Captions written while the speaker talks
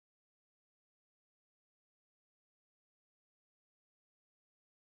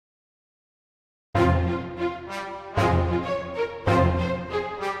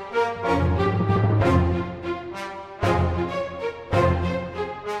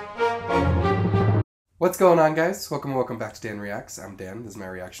What's going on, guys? Welcome back to Dan Reacts. I'm Dan. This is my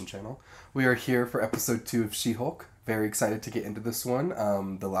reaction channel. We are here for episode 2 of She-Hulk. Very excited to get into this one.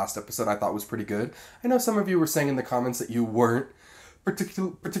 The last episode I thought was pretty good. I know some of you were saying in the comments that you weren't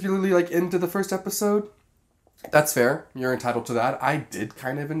particularly into the first episode. That's fair. You're entitled to that. I did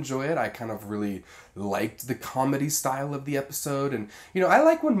kind of enjoy it. I kind of really liked the comedy style of the episode. And, I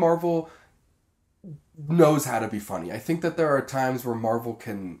like when Marvel knows how to be funny. I think that there are times where Marvel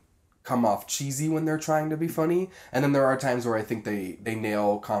can come off cheesy when they're trying to be funny, and then there are times where I think they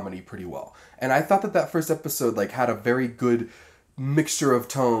nail comedy pretty well. And I thought that first episode had a very good mixture of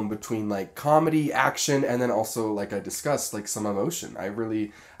tone between comedy, action, and then also I discussed some emotion.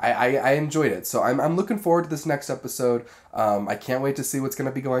 I enjoyed it. So I'm looking forward to this next episode. I can't wait to see what's going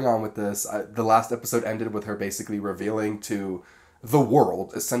to be going on with this. The last episode ended with her basically revealing to the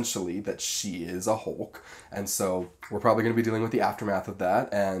world, essentially, that she is a Hulk. And so we're probably going to be dealing with the aftermath of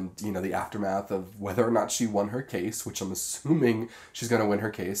that and, the aftermath of whether or not she won her case, which I'm assuming she's going to win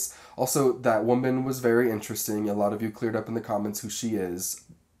her case. Also, that woman was very interesting. A lot of you cleared up in the comments who she is.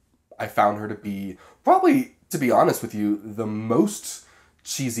 I found her to be, probably, to be honest with you, the most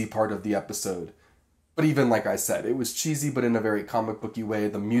cheesy part of the episode. But even like I said, it was cheesy, but in a very comic booky way.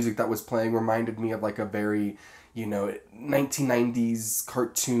 The music that was playing reminded me of a very 1990s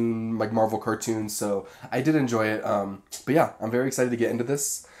cartoon, Marvel cartoon, so I did enjoy it. But yeah, I'm very excited to get into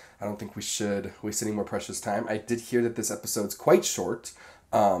this. I don't think we should waste any more precious time. I did hear that this episode's quite short,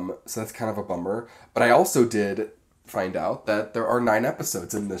 so that's kind of a bummer. But I also did find out that there are 9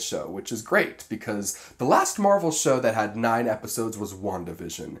 episodes in this show, which is great, because the last Marvel show that had 9 episodes was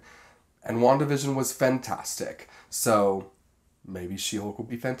WandaVision, and WandaVision was fantastic. So maybe She-Hulk will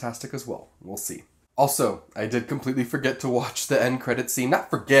be fantastic as well. We'll see. Also, I did completely forget to watch the end credit scene. Not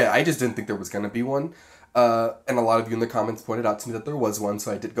forget, I just didn't think there was going to be one. And a lot of you in the comments pointed out to me that there was one,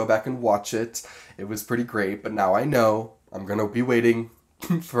 so I did go back and watch it. It was pretty great, but now I know I'm going to be waiting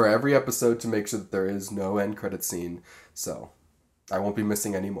for every episode to make sure that there is no end credit scene. So I won't be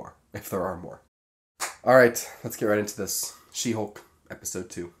missing any more, if there are more. Alright, let's get right into this. She-Hulk, episode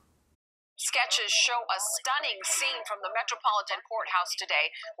 2. Sketches show a stunning scene from the Metropolitan Courthouse today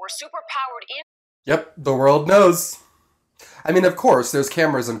where superpowered Yep, the world knows. I mean, of course, there's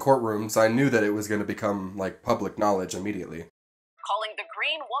cameras in courtrooms. I knew that it was going to become, public knowledge immediately. calling the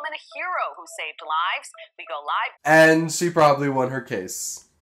Green Woman a hero who saved lives. We go live. And she probably won her case.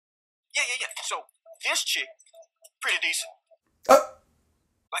 Yeah. So, this chick, pretty decent.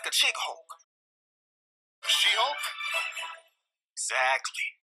 Like a chick Hulk. She-Hulk?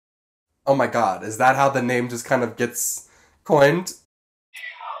 Exactly. Oh my god, is that how the name just kind of gets coined?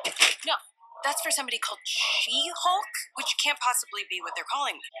 No, that's for somebody called She-Hulk, which can't possibly be what they're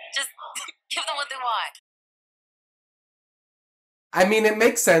calling me. Just give them what they want. I mean, it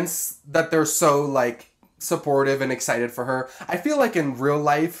makes sense that they're so, supportive and excited for her. I feel like in real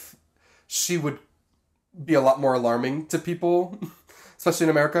life, she would be a lot more alarming to people, especially in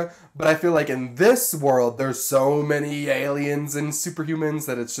America. But I feel like in this world, there's so many aliens and superhumans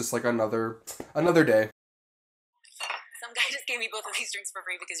that it's just another day. Some guy just gave me both of these drinks for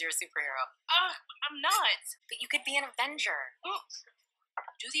free because you're a superhero. I'm not. But you could be an Avenger.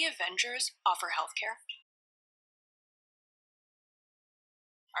 Do the Avengers offer healthcare?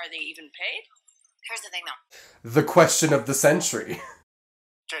 Are they even paid? Here's the thing, though. The question of the century.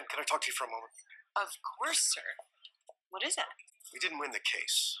 Jen, can I talk to you for a moment? Of course, sir. What is it? We didn't win the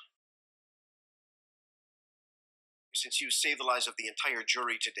case. Since you saved the lives of the entire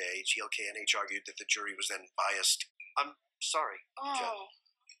jury today, GLK&H argued that the jury was then biased. I'm sorry, Jen.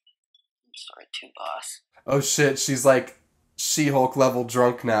 I'm sorry too, boss. Oh shit, she's She-Hulk level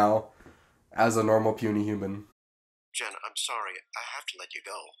drunk now as a normal puny human. Jen, I'm sorry. I have to let you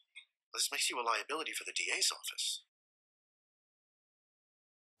go. This makes you a liability for the DA's office.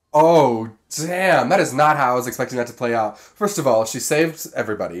 Oh, damn. That is not how I was expecting that to play out. First of all, she saved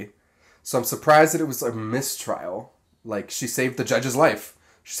everybody. So I'm surprised that it was a mistrial. She saved the judge's life.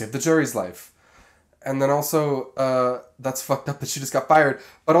 She saved the jury's life. And then also, that's fucked up that she just got fired.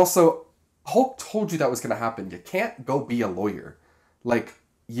 But also, Hulk told you that was going to happen. You can't go be a lawyer.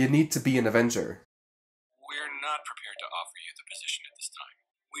 You need to be an Avenger. We're not prepared to offer you the position at this time.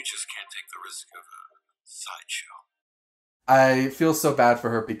 We just can't take the risk of a sideshow. I feel so bad for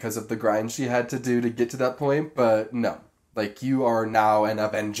her because of the grind she had to do to get to that point, but no. You are now an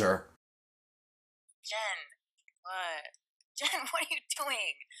Avenger. Jen, what? Jen, what are you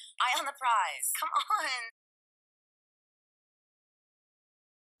doing? Eye on the prize. Come on.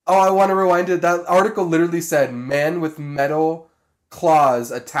 Oh, I want to rewind it. That article literally said, man with metal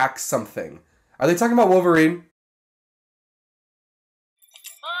claws attacks something. Are they talking about Wolverine?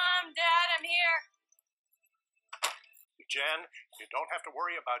 Mom, Dad, I'm here. Jen, you don't have to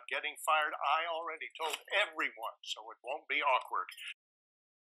worry about getting fired. I already told everyone, so it won't be awkward.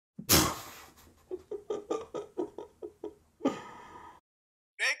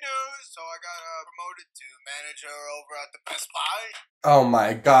 Big news! So I got promoted to manager over at the Best Buy. Oh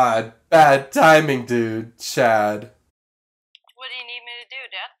my god. Bad timing, dude. Chad. What do you need me to do,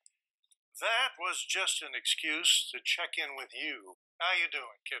 Dad? That was just an excuse to check in with you. How you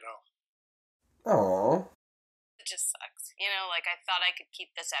doing, kiddo? Aww. It just sucks. You know, like, I thought I could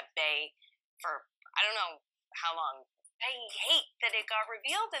keep this at bay for, I don't know how long. I hate that it got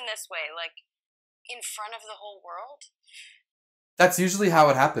revealed in this way, like, in front of the whole world. That's usually how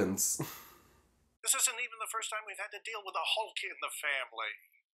it happens. This isn't even the first time we've had to deal with a Hulk in the family.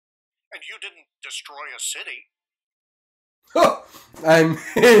 And you didn't destroy a city. I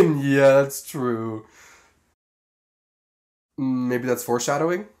mean, yeah, that's true. Maybe that's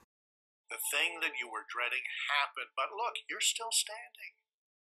foreshadowing? The thing that you were dreading happened, but look, you're still standing.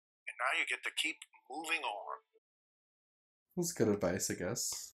 And now you get to keep moving on. That's good advice, I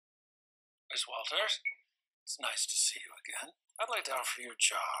guess. Miss Walters, it's nice to see you again. I'd like to offer you a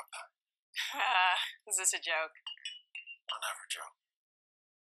job. Is this a joke? I'll never joke.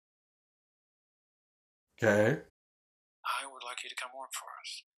 Okay. I would like you to come work for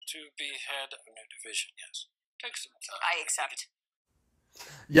us. To be head of a new division, yes. Take some time. I accept.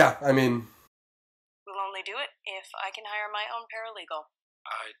 Yeah, I mean... We'll only do it if I can hire my own paralegal.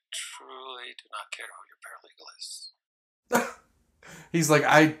 I truly do not care who your paralegal is. He's like,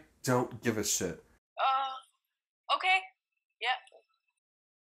 I don't give a shit. Okay. Yeah.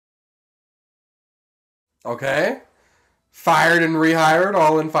 Okay. Fired and rehired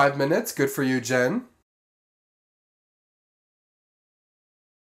all in 5 minutes. Good for you, Jen.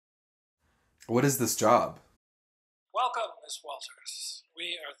 What is this job? Welcome, Miss Walters.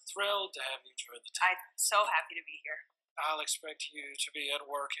 We are thrilled to have you join the team. I'm so happy to be here. I'll expect you to be at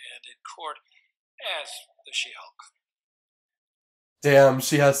work and in court as the She-Hulk. Damn,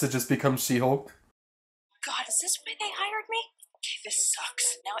 she has to just become She-Hulk. God, is this why they hired me? Okay, this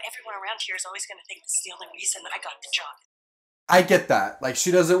sucks. Now everyone around here is always going to think this is the only reason I got the job. I get that. Like, she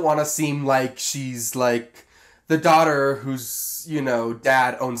doesn't want to seem like she's, like, the daughter whose, you know,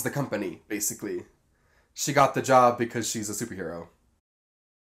 dad owns the company, basically. She got the job because she's a superhero.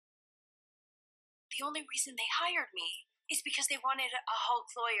 The only reason they hired me is because they wanted a Hulk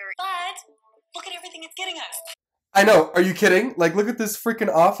lawyer. But look at everything it's getting us. I know. Are you kidding? Like, look at this freaking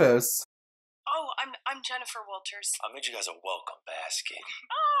office. Oh, I'm Jennifer Walters. I made you guys a welcome basket.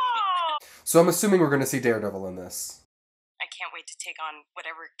 Oh! So I'm assuming we're going to see Daredevil in this. I can't wait to take on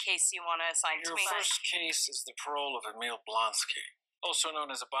whatever case you want to assign Your to me. first case is the parole of Emil Blonsky. Also known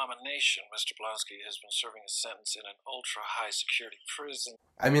as Abomination, Mr. Blonsky has been serving a sentence in an ultra-high security prison.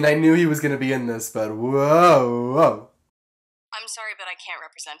 I mean, I knew he was going to be in this, but whoa. I'm sorry, but I can't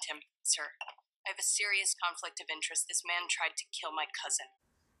represent him, sir. I have a serious conflict of interest. This man tried to kill my cousin.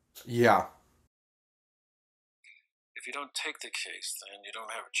 Yeah. If you don't take the case, then you don't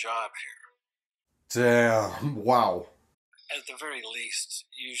have a job here. Damn. Wow. At the very least,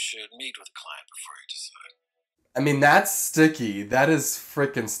 you should meet with the client before you decide. I mean, that's sticky. That is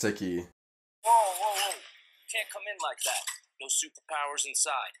freaking sticky. Whoa. Can't come in like that. No superpowers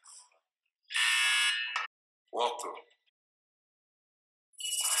inside. Welcome.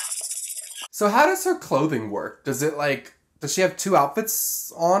 So how does her clothing work? Does she have 2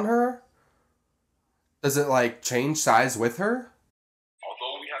 outfits on her? Does it, like, change size with her?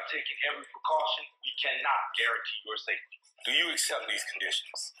 Although we have taken every precaution, we cannot guarantee your safety. Do you accept these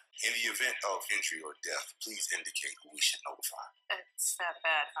conditions? In the event of injury or death, please indicate who we should notify. It's that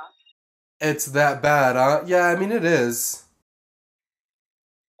bad, huh? It's that bad, huh? Yeah, I mean, it is.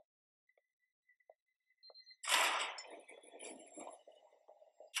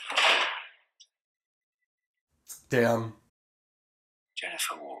 Damn.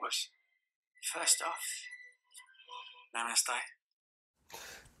 Jennifer Walters. First off, namaste.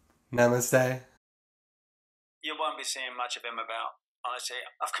 Namaste. You won't be seeing much of him about. Honestly,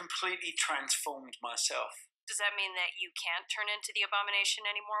 I've completely transformed myself. Does that mean that you can't turn into the Abomination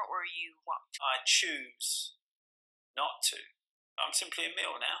anymore, or you won't? I choose not to. I'm simply a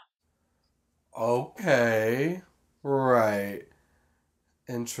meal now. Okay. Right.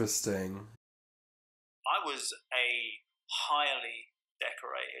 Interesting. I was a highly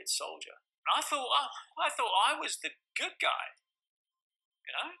decorated soldier. I thought I was the good guy.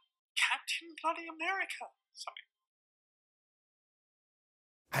 You know? Captain Bloody America. Something.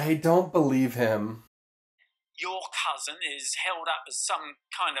 I don't believe him. Your cousin is held up as some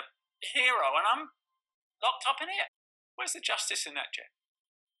kind of hero, and I'm locked up in here. Where's the justice in that, Jen?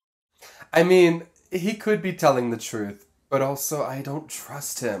 I mean, he could be telling the truth. But also, I don't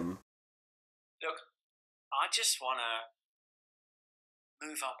trust him. Look, I just want to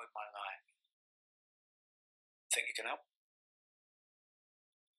move on with my life. Think you can help?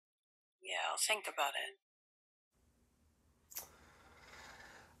 Yeah, I'll think about it.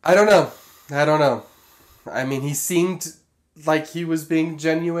 I don't know. I mean, he seemed like he was being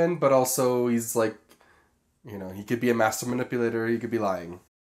genuine, but also he's like, you know, he could be a master manipulator, he could be lying.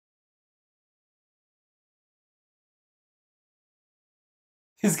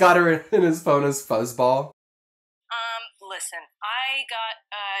 He's got her in his phone as Fuzzball. Listen, I got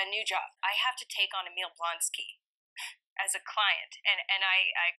a new job. I have to take on Emil Blonsky as a client, and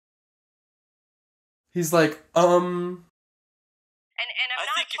I He's like, And I'm I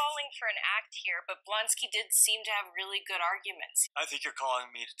not think if- calling for an act here, but Blonsky did seem to have really good arguments. I think you're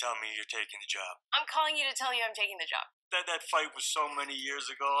calling me to tell me you're taking the job. I'm calling you to tell you I'm taking the job. That fight was so many years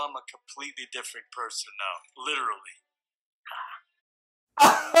ago. I'm a completely different person now. Literally.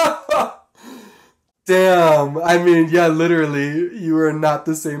 damn. I mean, yeah, literally, you are not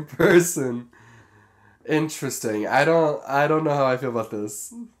the same person. Interesting. I don't know how I feel about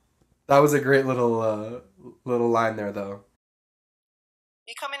this. That was a great little line there, though.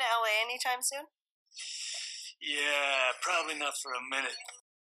 You coming to LA anytime soon? Yeah, probably not for a minute.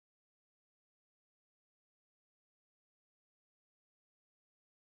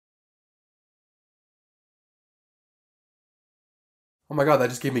 Oh my god, that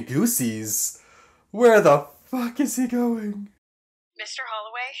just gave me goosies. Where the fuck is he going? Mr.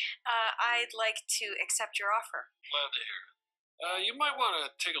 Holloway, I'd like to accept your offer. Glad to hear it. You might want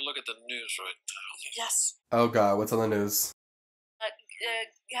to take a look at the news right now. Yes. Oh god, what's on the news?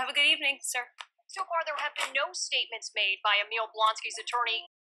 Have a good evening, sir. So far, there have been no statements made by Emil Blonsky's attorney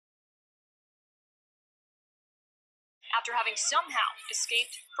after having somehow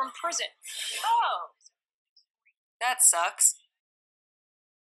escaped from prison. Oh. That sucks.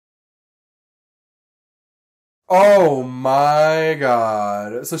 Oh my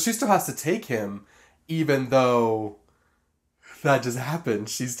god. So she still has to take him, even though that just happened.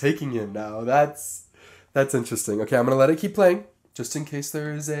 She's taking him now. That's interesting. Okay, I'm gonna let it keep playing, just in case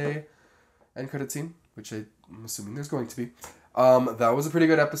there is a end credit scene, which I'm assuming there's going to be. That was a pretty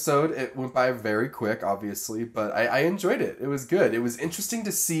good episode. It went by very quick, obviously, but I enjoyed it. It was good. It was interesting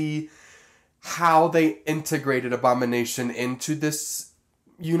to see how they integrated Abomination into this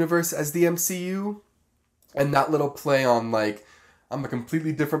universe as the MCU. And that little play on, like, I'm a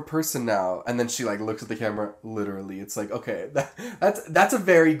completely different person now. And then she, like, looks at the camera, literally. It's like, okay, that's a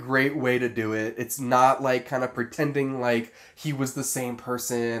very great way to do it. It's not, like, kind of pretending like he was the same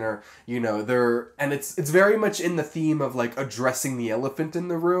person or, you know, and it's very much in the theme of, like, addressing the elephant in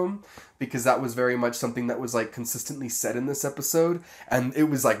the room. Because that was very much something that was, like, consistently said in this episode. And it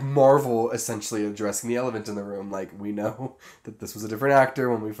was, like, Marvel essentially addressing the elephant in the room. Like, we know that this was a different actor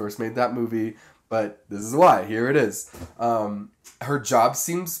when we first made that movie. But this is why. Here it is. Her job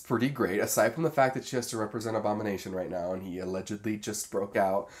seems pretty great, aside from the fact that she has to represent Abomination right now, and he allegedly just broke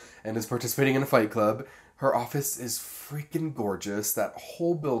out and is participating in a fight club. Her office is freaking gorgeous. That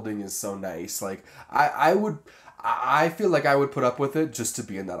whole building is so nice. Like, I feel like I would put up with it just to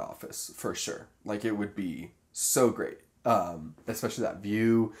be in that office, for sure. Like, it would be so great. Especially that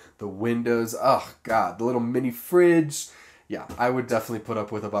view, the windows. Oh, God. The little mini fridge. Yeah, I would definitely put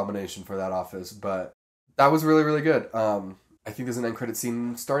up with Abomination for that office, but that was really, really good. I think there's an end credit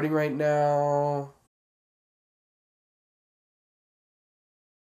scene starting right now.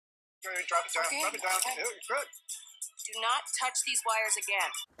 Drop it down, drop it down. Okay. Good. Do not touch these wires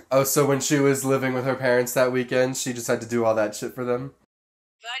again. Oh, so when she was living with her parents that weekend, she just had to do all that shit for them?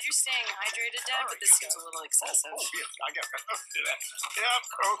 Glad you're staying hydrated, Dad, but this seems a little excessive. Oh, yeah, I got that. Yep,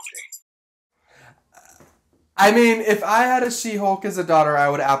 okay. I mean, if I had a She-Hulk as a daughter, I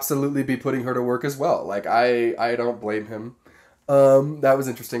would absolutely be putting her to work as well. Like, I don't blame him. That was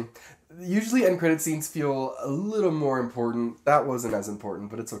interesting. Usually end credit scenes feel a little more important. That wasn't as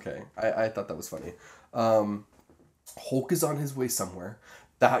important, but it's okay. I thought that was funny. Hulk is on his way somewhere.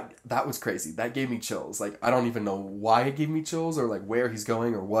 That was crazy. That gave me chills. Like, I don't even know why it gave me chills or, like, where he's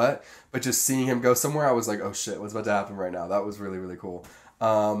going or what. But just seeing him go somewhere, I was like, oh shit, what's about to happen right now? That was really, really cool.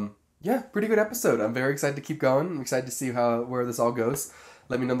 Yeah, pretty good episode. I'm very excited to keep going. I'm excited to see where this all goes.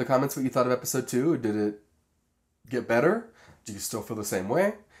 Let me know in the comments what you thought of episode 2. Did it get better? Do you still feel the same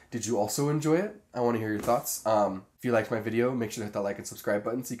way? Did you also enjoy it? I want to hear your thoughts. If you liked my video, make sure to hit that like and subscribe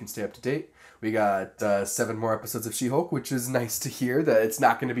button so you can stay up to date. We got 7 more episodes of She-Hulk, which is nice to hear that it's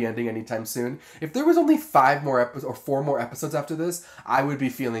not going to be ending anytime soon. If there was only 5 more episodes or 4 more episodes after this, I would be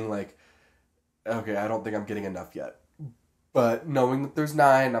feeling like, okay, I don't think I'm getting enough yet. But knowing that there's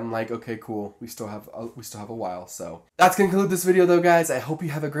 9, I'm like, okay, cool. We still have a while. So that's gonna conclude this video, though, guys. I hope you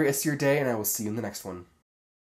have a great rest of your day, and I will see you in the next one.